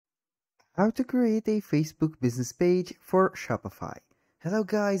How to create a Facebook business page for Shopify. Hello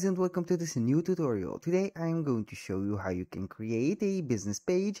guys and welcome to this new tutorial. Today I am going to show you how you can create a business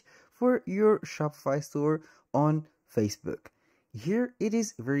page for your Shopify store on Facebook. Here it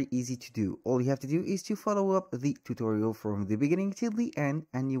is very easy to do. All you have to do is to follow up the tutorial from the beginning till the end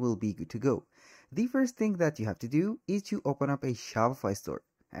and you will be good to go. The first thing that you have to do is to open up a Shopify store,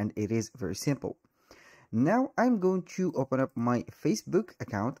 and it is very simple. Now I'm going to open up my Facebook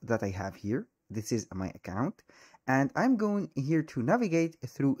account that I have here. This is my account, and I'm going here to navigate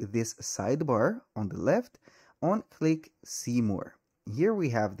through this sidebar on the left. Click see more. Here we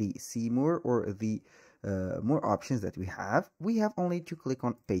have the see more, or the more options that we have. We have only to click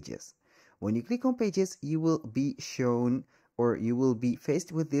on pages. When you click on pages, you will be shown, or you will be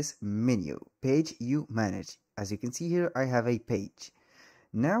faced with this menu, page you manage. As you can see here, I have a page.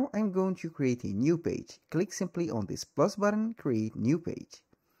 Now I'm going to create a new page. Click simply on this plus button, create new page.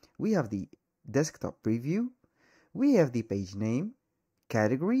 We have the desktop preview. We have the page name,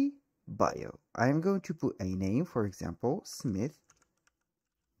 category, bio. I'm going to put a name, for example, Smith's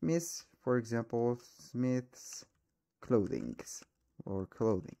clothing or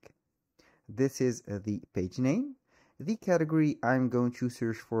clothing. This is the page name. The category, I'm going to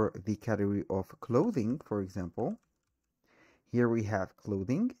search for the category of clothing, for example. Here we have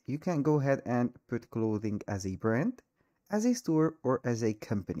clothing. You can go ahead and put clothing as a brand, as a store, or as a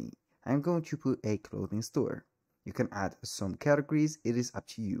company. I'm going to put a clothing store. You can add some categories. It is up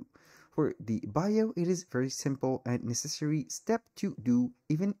to you. For the bio, it is very simple and necessary step to do,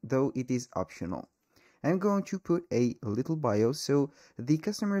 even though it is optional. I'm going to put a little bio so the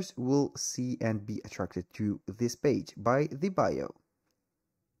customers will see and be attracted to this page by the bio.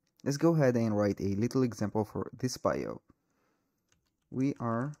 Let's go ahead and write a little example for this bio. We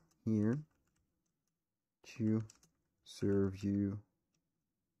are here to serve you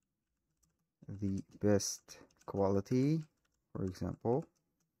the best quality, for example,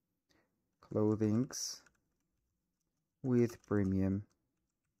 clothings with premium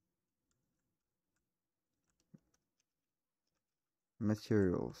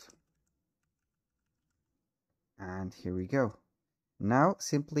materials. And here we go. Now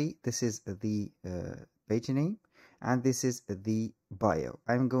simply this is the page name, and this is the bio.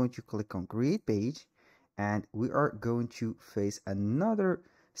 I'm going to click on create page, and we are going to face another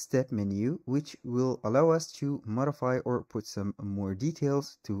step menu which will allow us to modify or put some more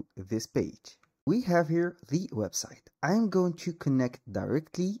details to this page. We have here the website. I'm going to connect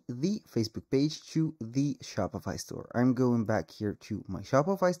directly the Facebook page to the Shopify store. I'm going back here to my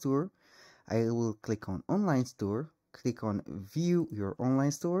Shopify store. I will click on online store, click on view your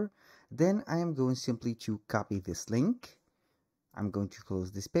online store. Then I am going simply to copy this link. I'm going to close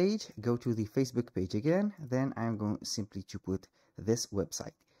this page, go to the Facebook page again. Then I'm going simply to put this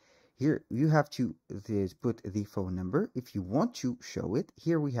website. Here you have to put the phone number if you want to show it.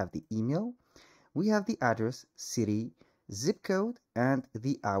 Here we have the email. We have the address, city, zip code, and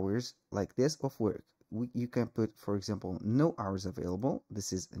the hours like this of work. You can put, for example, no hours available.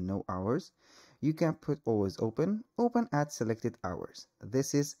 This is no hours. You can put always open at selected hours.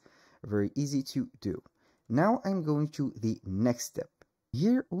 This is very easy to do. Now I'm going to the next step.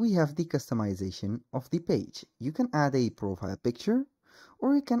 Here we have the customization of the page. You can add a profile picture,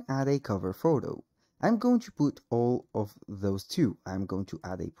 or you can add a cover photo. I'm going to put all of those two. I'm going to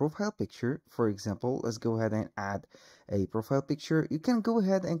add a profile picture. For example, let's go ahead and add a profile picture. You can go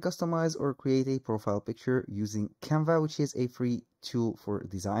ahead and customize or create a profile picture using Canva, which is a free tool for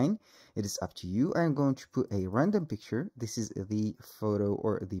design. It is up to you. I'm going to put a random picture. This is the photo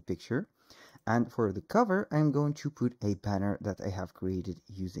or the picture. And for the cover, I'm going to put a banner that I have created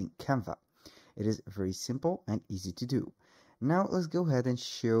using Canva. It is very simple and easy to do. Now let's go ahead and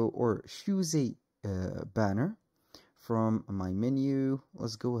choose a banner from my menu.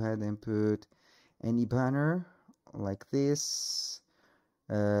 Let's go ahead and put any banner like this.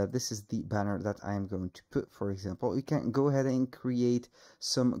 This is the banner that I am going to put. For example, you can go ahead and create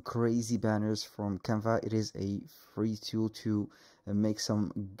some crazy banners from Canva. It is a free tool to make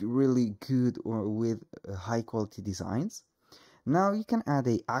some really good or with high quality designs. Now you can add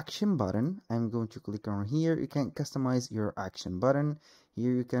a action button. I'm going to click on here. You can customize your action button.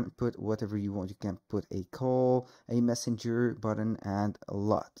 Here you can put whatever you want. You can put a call, a messenger button, and a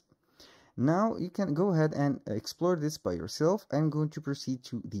lot. Now you can go ahead and explore this by yourself. I'm going to proceed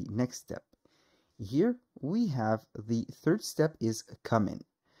to the next step. Here we have the third step is comment.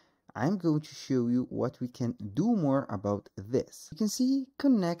 I'm going to show you what we can do more about this. You can see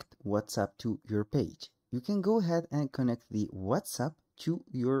connect WhatsApp to your page. You can go ahead and connect the WhatsApp to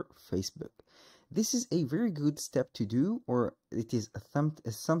your Facebook. This is a very good step to do, or it is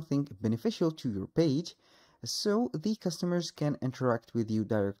something beneficial to your page, so the customers can interact with you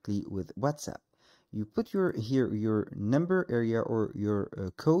directly with WhatsApp. You put here your number area or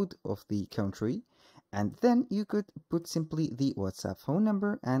your code of the country, and then you could put simply the WhatsApp phone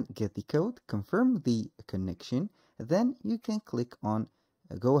number and get the code, confirm the connection, then you can click on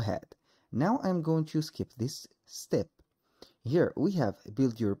go ahead. Now I'm going to skip this step. Here we have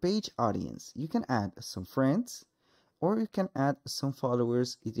build your page audience. You can add some friends or you can add some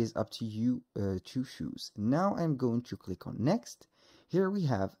followers. It is up to you to choose. Now I'm going to click on next. Here we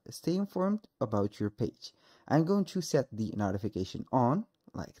have stay informed about your page. I'm going to set the notification on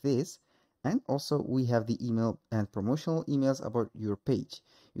like this, and also we have the email and promotional emails about your page.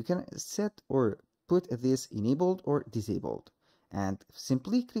 You can set or put this enabled or disabled and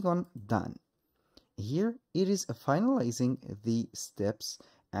simply click on done. Here it is finalizing the steps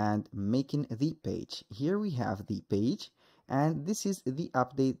and making the page. Here we have the page, and this is the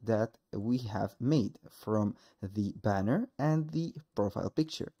update that we have made from the banner and the profile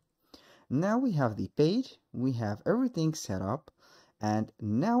picture. Now we have the page, we have everything set up, and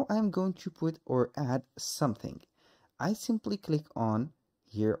now I'm going to put or add something. I simply click on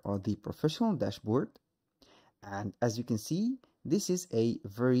here on the professional dashboard, and as you can see, this is a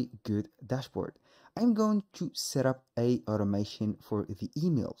very good dashboard. I'm going to set up a automation for the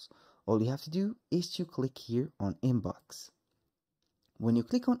emails. All you have to do is to click here on inbox. When you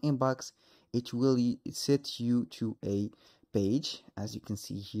click on inbox, it will set you to a page, as you can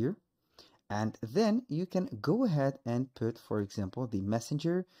see here, and then you can go ahead and put, for example, the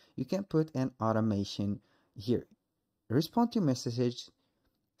messenger. You can put an automation here, respond to messages,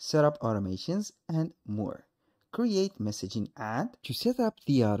 set up automations, and more. Create messaging ad. To set up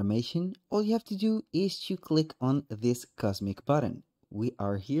the automation, all you have to do is to click on this cosmic button. We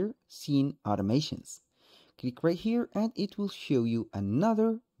are here seeing automations. Click right here and it will show you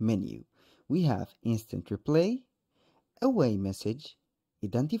another menu. We have instant replay, away message,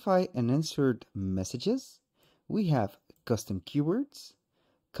 identify and answered messages. We have custom keywords,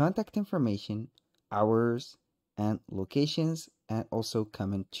 contact information, hours, and locations, and also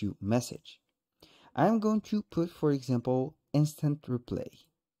comment to message. I'm going to put, for example, instant replay.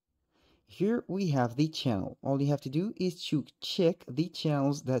 Here we have the channel. All you have to do is to check the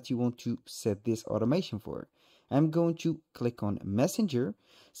channels that you want to set this automation for. I'm going to click on Messenger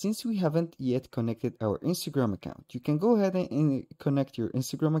since we haven't yet connected our Instagram account. You can go ahead and connect your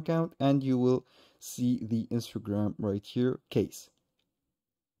Instagram account and you will see the Instagram right here case.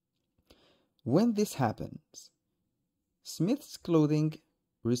 When this happens, Smith's Clothing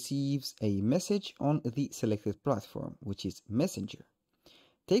receives a message on the selected platform, which is Messenger.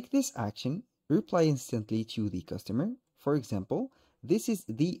 Take this action, reply instantly to the customer. For example, this is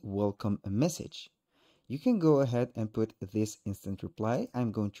the welcome message. You can go ahead and put this instant reply.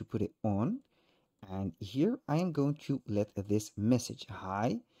 I'm going to put it on, and here I am going to let this message.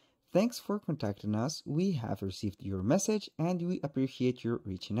 Hi, thanks for contacting us. We have received your message and we appreciate your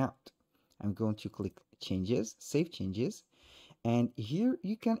reaching out. I'm going to click changes, save changes. And here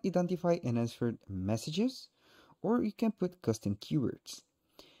you can identify unanswered messages, or you can put custom keywords.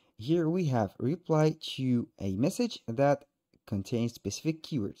 Here we have reply to a message that contains specific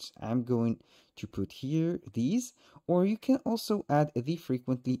keywords. I'm going to put here these, or you can also add the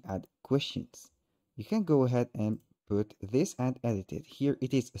frequently asked questions. You can go ahead and put this and edit it. Here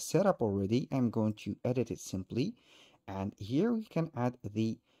it is set up already. I'm going to edit it simply, and here we can add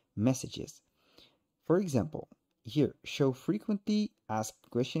the messages. For example, here, show frequently asked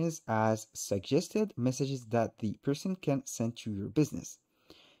questions as suggested messages that the person can send to your business.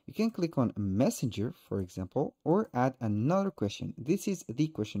 You can click on Messenger, for example, or add another question. This is the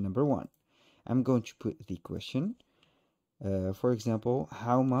question number 1. I'm going to put the question, for example,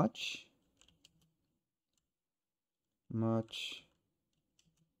 how much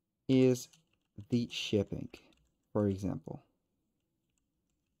is the shipping, for example.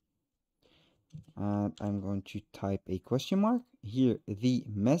 And I'm going to type a question mark. Here, the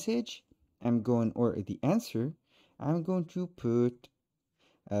message, or the answer, I'm going to put,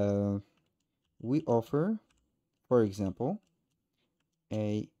 we offer, for example,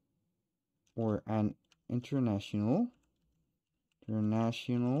 an international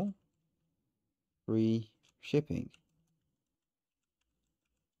free shipping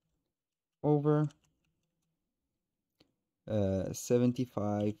over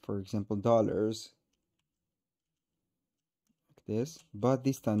 75, for example, dollars, like this, but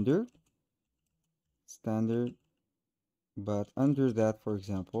the standard, but under that, for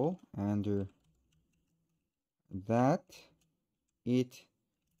example, under that it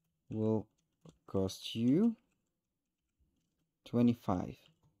will cost you $25.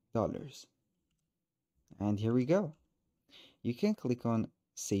 And here we go. You can click on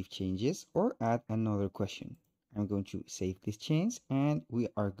Save Changes or add another question. I'm going to save this change and we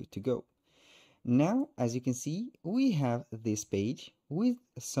are good to go. Now, as you can see, we have this page with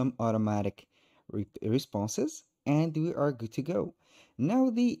some automatic responses and we are good to go. Now,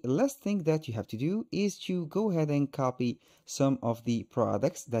 the last thing that you have to do is to go ahead and copy some of the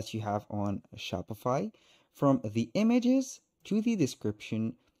products that you have on Shopify from the images to the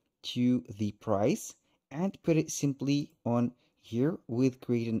description to the price and put it simply on here with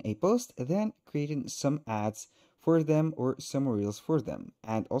creating a post, then creating some ads for them or some reels for them,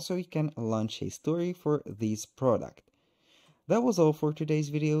 and also you can launch a story for this product. That was all for today's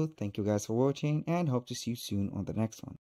video. Thank you guys for watching and hope to see you soon on the next one.